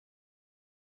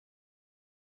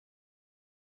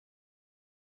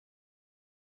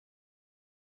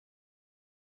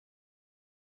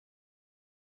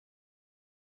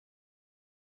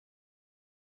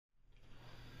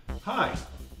Hi,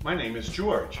 my name is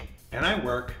George, and I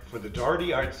work for the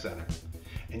Doherty Arts Center.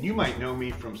 And you might know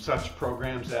me from such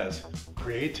programs as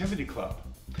Creativity Club.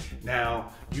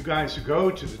 Now, you guys who go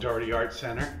to the Doherty Arts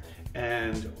Center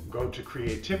and go to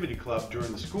Creativity Club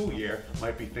during the school year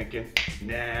might be thinking,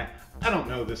 nah, I don't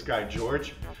know this guy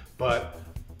George, but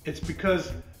it's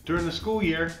because during the school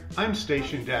year, I'm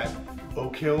stationed at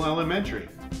Oak Hill Elementary.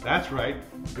 That's right,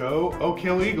 go Oak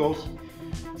Hill Eagles.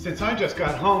 Since I just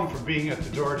got home from being at the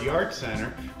Doherty Arts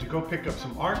Center to go pick up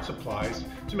some art supplies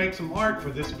to make some art for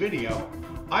this video,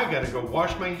 I gotta go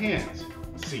wash my hands.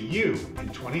 See you in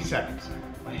 20 seconds.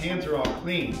 My hands are all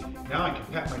clean. Now I can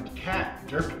pet my cat,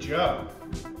 Derpy Joe.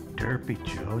 Derpy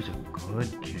Joe's a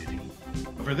good kitty.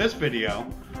 For this video,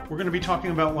 we're gonna be talking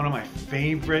about one of my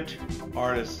favorite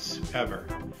artists ever,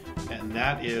 and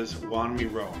that is Joan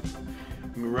Miró.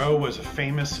 Miró was a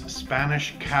famous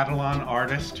Spanish Catalan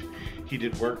artist. He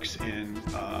did works in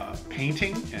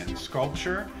painting and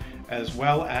sculpture, as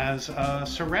well as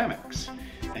ceramics.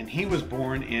 And he was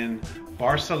born in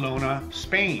Barcelona,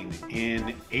 Spain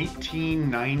in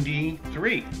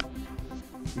 1893.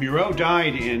 Miró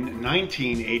died in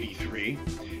 1983.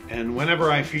 And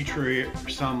whenever I feature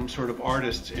some sort of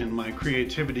artists in my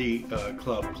creativity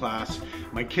club class,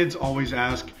 my kids always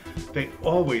ask,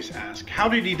 how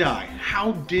did he die?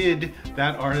 How did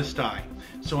that artist die?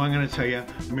 So I'm going to tell you,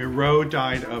 Miró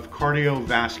died of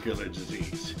cardiovascular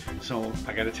disease. So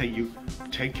I got to tell you,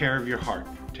 take care of your heart.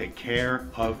 Take care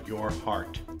of your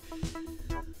heart.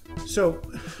 So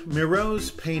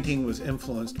Miró's painting was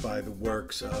influenced by the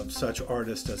works of such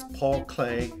artists as Paul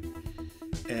Klee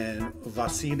and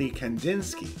Wassily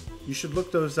Kandinsky. You should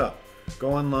look those up.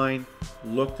 Go online,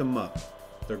 look them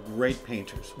up. They're great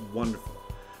painters, wonderful.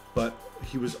 But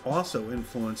he was also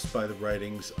influenced by the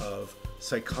writings of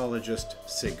psychologist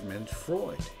Sigmund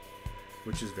Freud,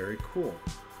 which is very cool.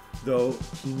 Though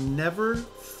he never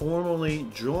formally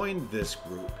joined this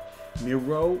group,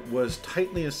 Miró was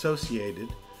tightly associated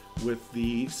with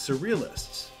the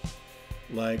surrealists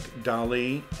like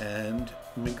Dali and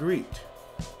Magritte.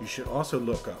 You should also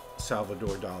look up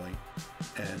Salvador Dali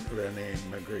and René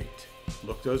Magritte.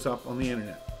 Look those up on the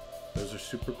internet. Those are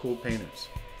super cool painters.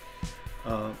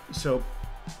 So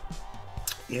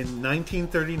in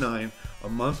 1939, a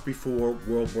month before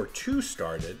World War II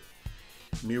started,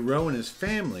 Miró and his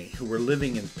family, who were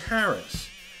living in Paris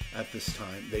at this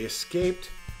time, they escaped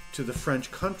to the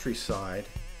French countryside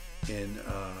in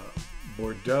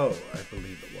Bordeaux, I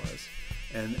believe it was,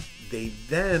 and they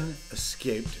then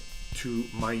escaped to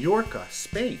Mallorca,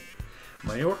 Spain.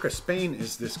 Mallorca, Spain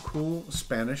is this cool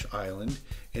Spanish island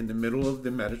in the middle of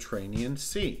the Mediterranean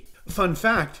Sea. Fun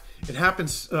fact,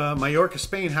 Mallorca,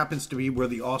 Spain happens to be where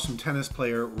the awesome tennis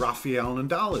player Rafael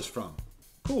Nadal is from.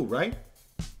 Cool, right?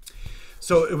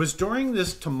 So it was during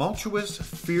this tumultuous,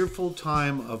 fearful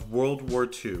time of World War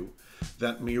II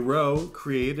that Miró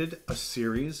created a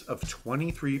series of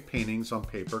 23 paintings on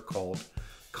paper called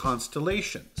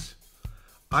Constellations.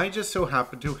 I just so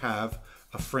happen to have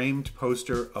a framed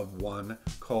poster of one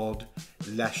called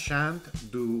La Chant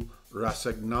du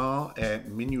rossignol et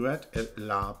minuit et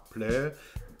la pluie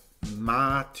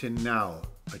matinale.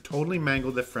 I totally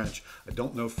mangled the French. I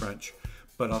don't know French,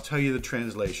 but I'll tell you the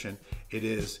translation. It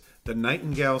is the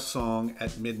nightingale's song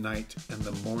at midnight and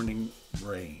the morning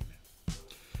rain.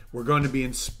 We're going to be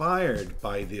inspired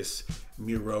by this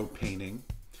Miró painting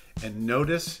and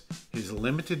notice his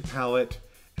limited palette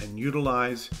and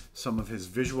utilize some of his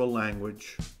visual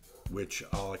language, which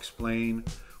I'll explain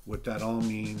what that all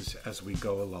means as we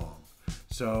go along.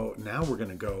 So now we're going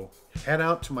to go head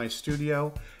out to my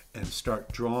studio and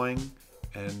start drawing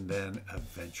and then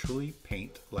eventually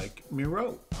paint like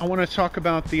Miró. I want to talk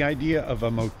about the idea of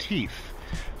a motif.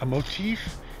 A motif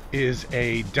is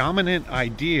a dominant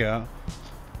idea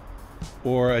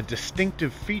or a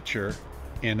distinctive feature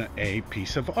in a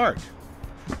piece of art.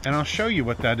 And I'll show you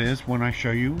what that is when I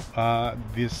show you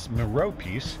this Miró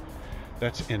piece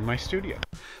that's in my studio.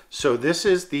 So this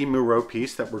is the Miró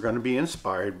piece that we're going to be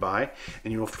inspired by,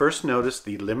 and you'll first notice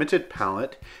the limited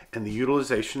palette and the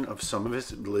utilization of some of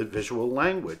his visual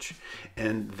language,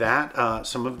 and that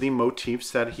some of the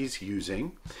motifs that he's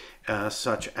using,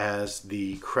 such as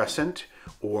the crescent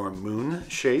or moon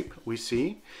shape we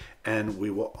see, and we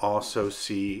will also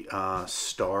see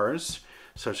stars,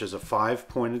 such as a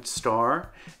 5-pointed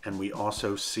star, and we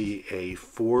also see a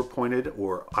 4-pointed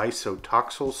or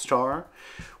isotoxal star.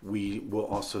 We will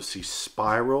also see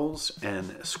spirals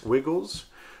and squiggles.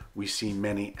 We see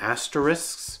many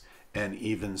asterisks and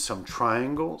even some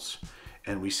triangles,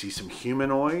 and we see some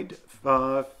humanoid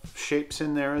shapes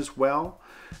in there as well.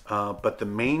 But the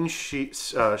main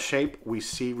shape we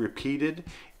see repeated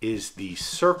is the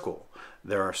circle.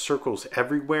 There are circles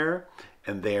everywhere,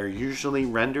 and they are usually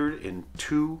rendered in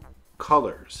 2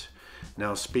 colors.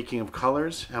 Now, speaking of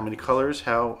colors, how many colors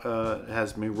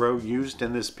has Miró used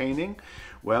in this painting?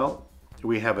 Well,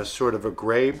 we have a sort of a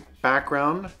gray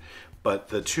background, but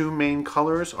the 2 main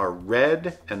colors are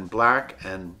red and black,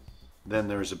 and then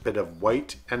there's a bit of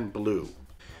white and blue.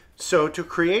 So to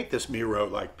create this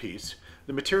Miró-like piece,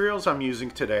 the materials I'm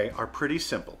using today are pretty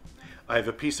simple. I have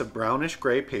a piece of brownish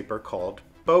gray paper called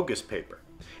bogus paper.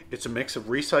 It's a mix of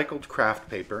recycled craft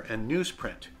paper and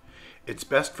newsprint. It's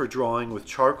best for drawing with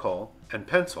charcoal and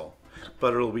pencil,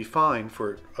 but it'll be fine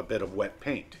for a bit of wet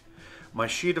paint. My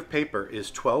sheet of paper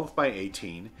is 12 by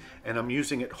 18, and I'm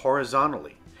using it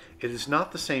horizontally. It is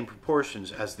not the same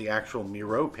proportions as the actual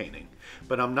Miró painting,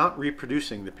 but I'm not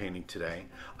reproducing the painting today.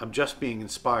 I'm just being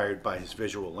inspired by his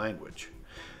visual language.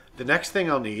 The next thing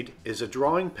I'll need is a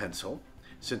drawing pencil,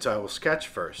 since I will sketch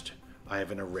first. I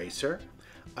have an eraser.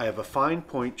 I have a fine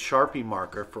point Sharpie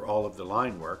marker for all of the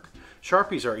line work.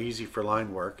 Sharpies are easy for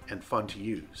line work and fun to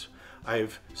use. I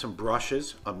have some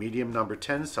brushes, a medium number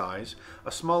 10 size,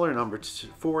 a smaller number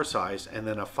 4 size, and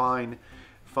then a fine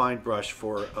brush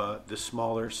for the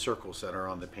smaller circles that are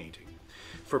on the painting.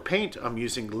 For paint, I'm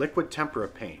using liquid tempera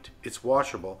paint. It's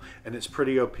washable and it's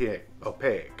pretty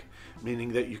opaque,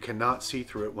 meaning that you cannot see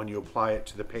through it when you apply it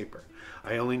to the paper.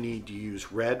 I only need to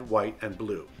use red, white, and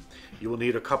blue. You will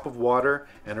need a cup of water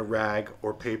and a rag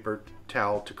or paper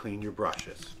towel to clean your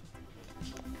brushes.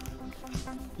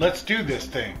 Let's do this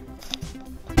thing.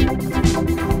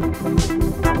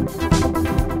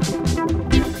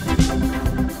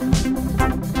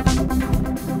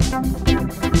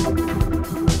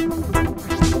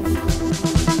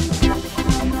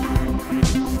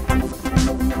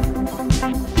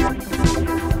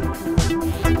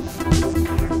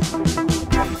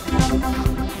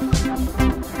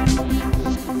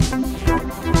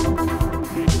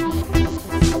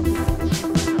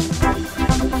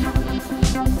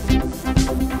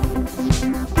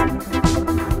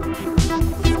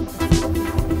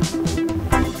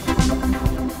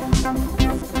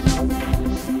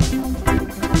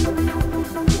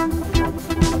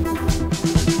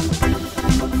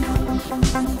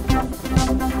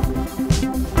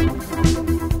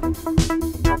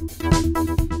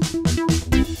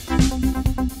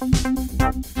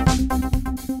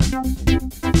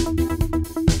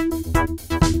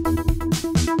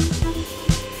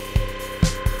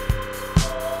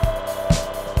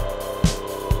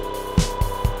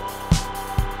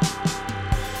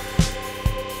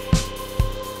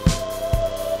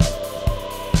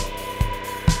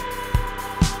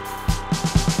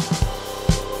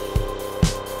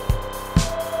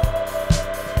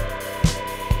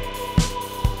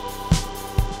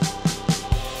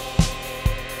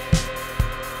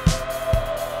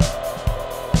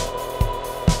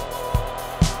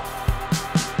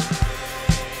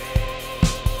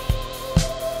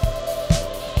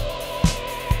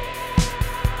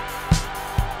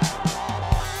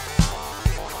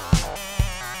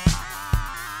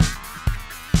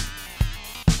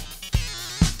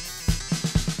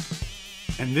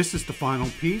 And this is the final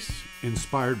piece,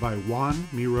 inspired by Joan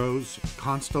Miró's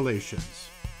Constellations.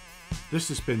 This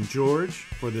has been George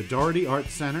for the Doherty Art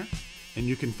Center, and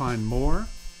you can find more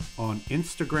on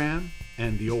Instagram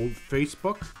and the old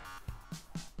Facebook.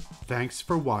 Thanks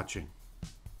for watching.